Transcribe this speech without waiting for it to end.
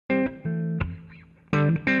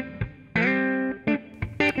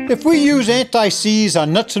If we use anti-seize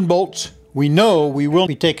on nuts and bolts we know we will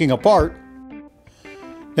be taking apart,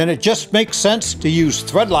 then it just makes sense to use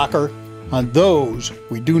Threadlocker on those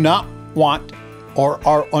we do not want or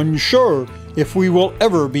are unsure if we will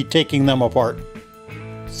ever be taking them apart.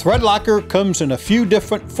 Threadlocker comes in a few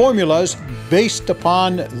different formulas based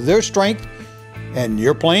upon their strength and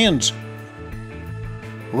your plans.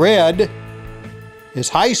 Red is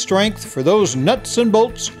high strength for those nuts and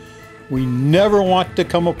bolts we never want to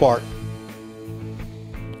come apart.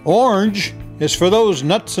 Orange is for those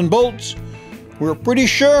nuts and bolts we're pretty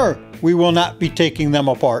sure we will not be taking them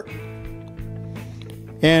apart.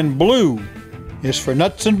 And blue is for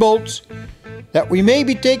nuts and bolts that we may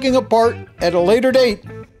be taking apart at a later date,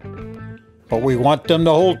 but we want them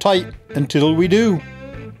to hold tight until we do.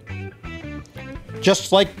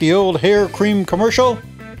 Just like the old hair cream commercial,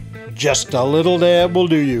 just a little dab will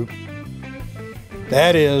do you.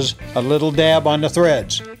 That is, a little dab on the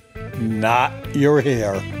threads, not your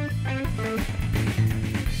hair.